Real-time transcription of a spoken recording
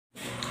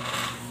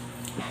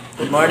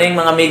Good morning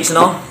mga migs,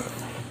 no?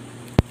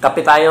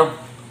 Kape tayo.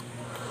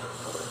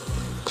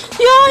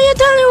 Yo, you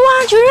tell me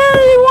what you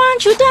really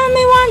want, you tell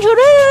me what you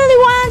really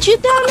want, you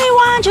tell me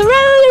what you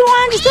really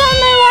want, you tell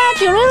me what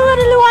you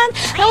really want.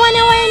 I wanna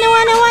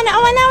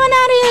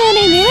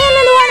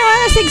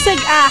zigzag,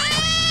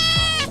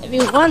 If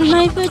you want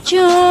my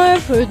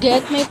future,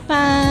 forget my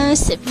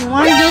past. If you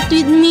want to get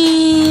with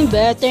me,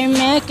 better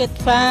make it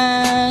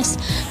fast.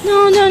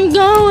 No, don't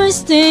go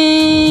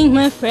wasting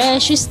my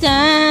precious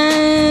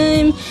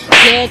time.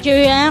 Get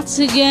your act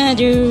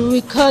together,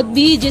 we could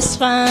be just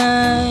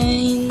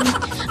fine.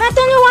 I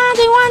tell you what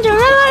I want, you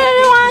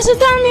really want, so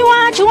tell me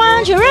what you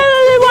want, you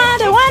really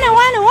want.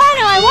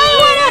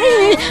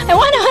 I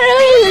wanna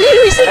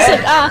really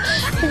zigzag,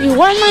 If you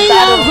want my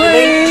lover,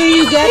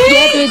 you gotta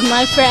get with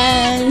my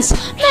friends.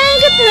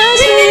 Make it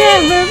last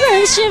forever,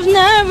 friendship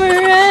never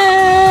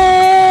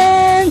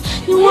ends.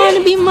 You wanna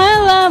be my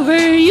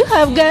lover, you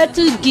have got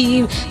to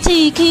give,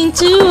 taking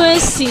to a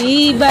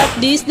sea, but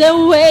this the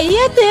way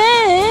it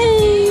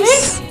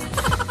is.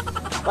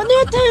 What do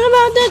you think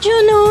about that? You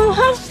know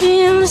how it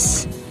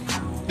feels.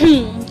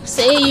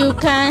 Say you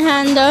can't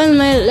handle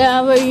my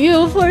love, are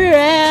you for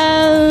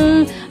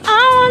real?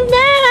 I won't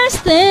be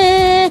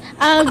hesitant,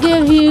 I'll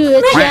give you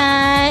a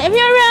try. If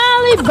you're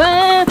really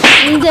bad,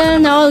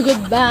 then all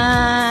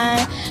goodbye.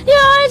 You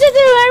want to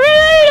do I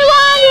really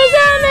want, you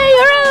tell me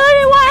you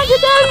really want, you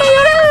tell me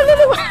you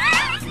really want.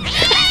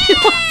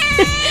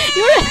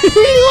 You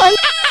really want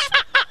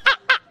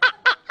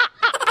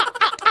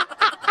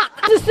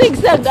to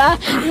zigzag,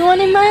 You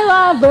want my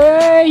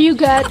lover, you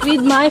got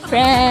with my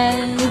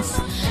friends.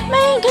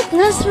 Make it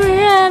last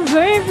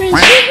forever,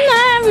 friendship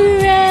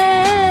never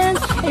ends.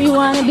 If you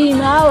wanna be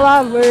my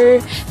lover,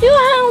 you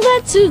have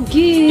got to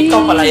give.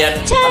 Ikaw pala yan,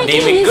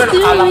 pandemic girl,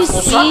 akala ko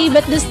sa.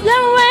 But that's the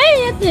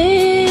way it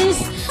is.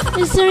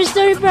 It's a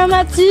story from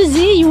A to Z.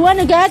 You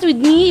wanna get with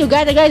me, you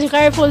gotta get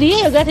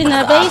carefully. You got in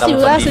a face, you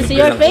lost to see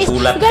your face.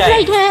 You got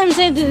like man,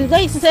 say the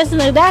like success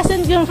like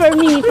doesn't come for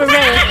me, for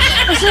real.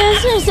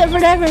 It's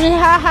forever,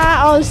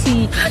 haha, all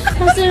see.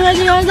 I'm still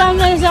ready on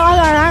something all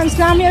around.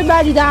 Slam your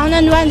body down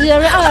and run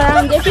all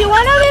around. If you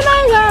wanna be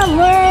my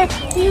lover,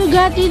 you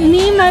got with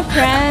me, my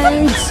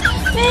friends.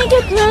 Make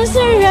it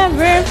closer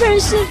ever,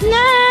 friendship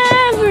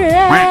never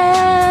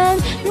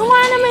ends. You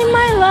wanna be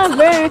my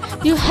lover,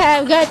 you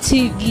have got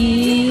to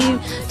give,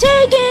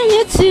 taking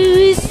it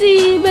too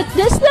easy, but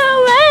that's the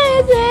way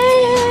it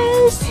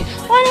is.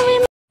 Wanna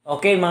be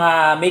Okay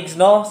mga migs,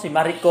 no? Si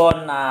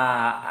Maricon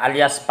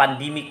alias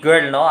Pandemic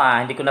Girl, no?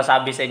 Hindi ko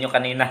nasabi sa inyo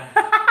kanina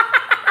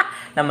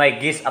na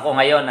may guest ako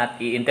ngayon at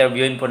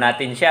i-interviewin po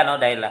natin siya, no?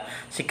 Dahil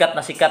sikat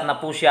na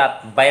po siya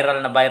at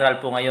viral na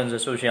viral po ngayon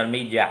sa social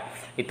media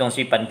itong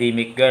si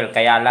Pandemic Girl.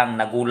 Kaya lang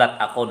nagulat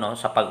ako, no,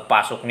 sa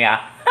pagpasok niya.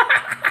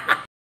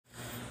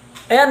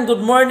 Ayan,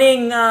 good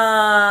morning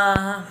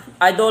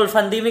Idol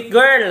Pandemic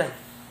Girl.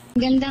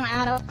 Gandang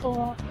araw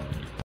po.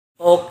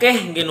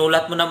 Okay,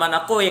 ginulat mo naman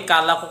ako eh.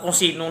 Kala ko kung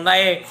sino na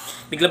eh.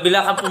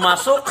 Bigla-bigla kang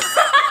pumasok.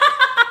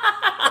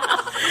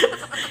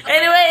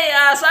 Anyway,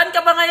 saan ka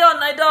ba ngayon,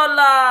 Idol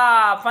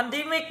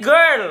Pandemic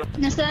Girl?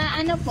 Nasa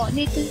ano po,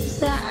 dito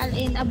sa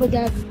Al-In, Abu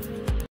Dhabi.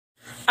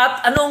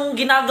 At anong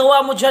ginagawa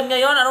mo dyan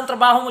ngayon? Anong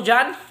trabaho mo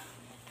dyan?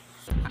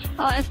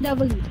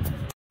 OFW.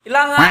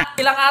 Ilang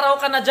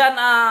araw ka na dyan,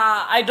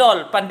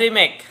 Idol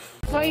Pandemic?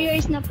 4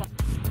 years na po.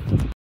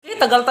 Eh,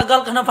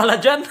 tagal-tagal ka na pala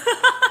dyan.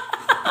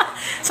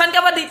 Saan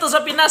ka ba dito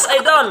sa Pinas,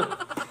 Idol?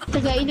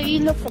 Taga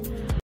Iloilo po.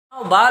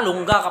 Oh, ba?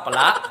 Lungga ka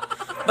pala?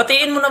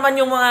 Batiin mo naman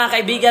yung mga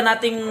kaibigan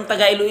nating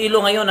taga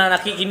Iloilo ngayon na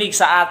nakikinig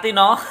sa atin,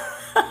 no?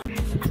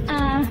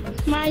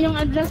 Maayong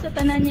adlaw sa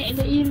tanan niya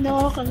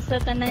Iloilo, kung sa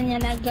tanan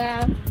niya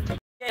naga.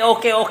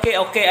 Okay,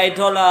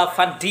 Idol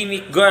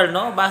Pandemic Girl,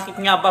 no? Bakit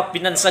nga ba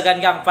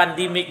pinansagan ka ang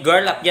Pandemic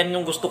Girl? At yan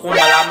yung gusto kong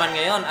malaman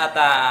ngayon. At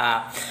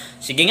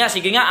sige nga,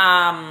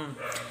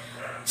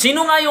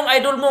 sino nga yung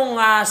idol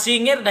mong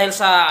singer dahil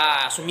sa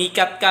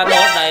sumikat ka, no?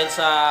 Dahil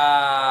sa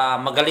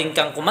magaling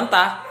kang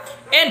kumanta.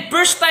 And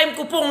first time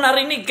ko pong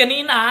narinig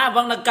kanina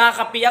habang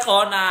nagkakapi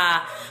ako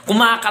na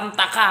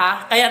kumakanta ka, ha?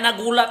 Kaya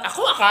nagulat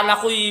ako, akala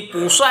ko'y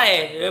pusa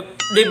eh.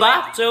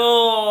 Diba? So,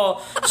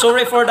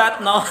 sorry for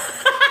that, no?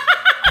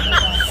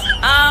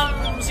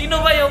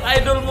 Sino ba yung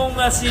idol mong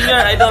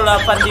singer, Idol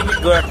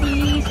Pandemic Girl?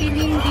 Si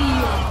Celine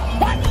Dion.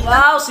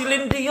 Wow, si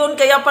Celine Dion.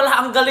 Kaya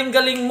pala ang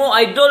galing-galing mo,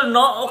 Idol,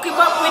 no? Okay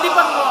ba? Pwede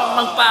bang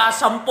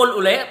magpa-sample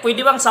uli?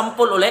 Pwede bang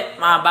sample uli?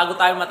 Bago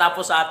tayo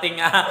matapos sa ating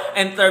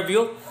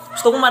interview.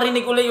 Gusto kong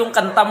marinig uli yung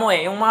kanta mo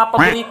eh. Yung mga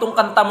paboritong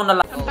kanta mo na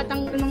lang.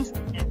 Pampatanggal ng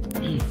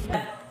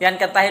Yan,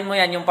 kantahin mo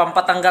yan. Yung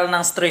pampatanggal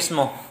ng stress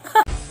mo.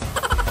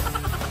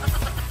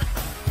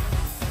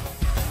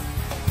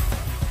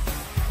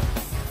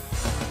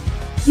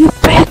 You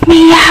break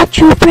me out,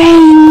 you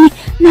bring me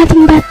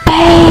nothing but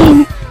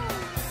pain.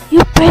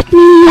 You break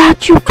me out,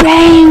 you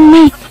bring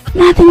me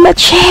nothing but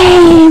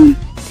shame.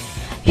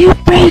 You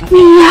break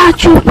me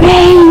out, you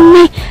bring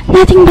me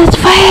nothing but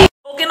fame.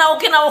 Okay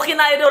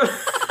na, Idol.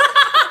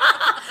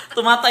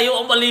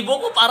 Tumatayo ang balibo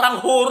ko, parang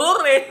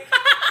horror eh.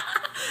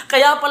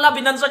 Kaya pala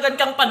binansagan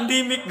kang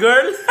Pandemic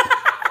Girl.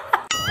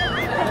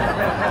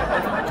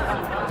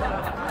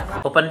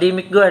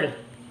 Pandemic Girl,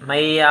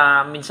 may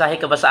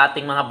mensahe ka ba sa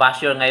ating mga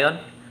basher ngayon?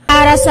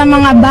 Para sa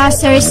mga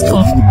bashers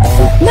ko,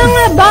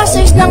 mga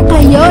bashers lang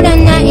kayo na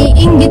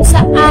naiinggit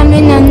sa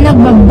amin na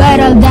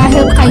nagbabaral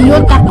dahil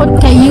kayo takot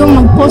kayo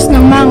mag-post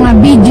ng mga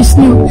videos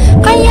nyo.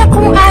 Kaya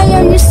kung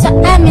ayaw nyo sa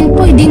amin,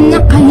 pwede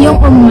na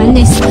kayong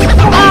umalis.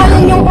 Kung ayaw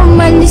nyo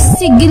umalis,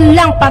 sige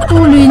lang,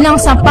 patuloy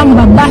lang sa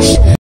pambabash.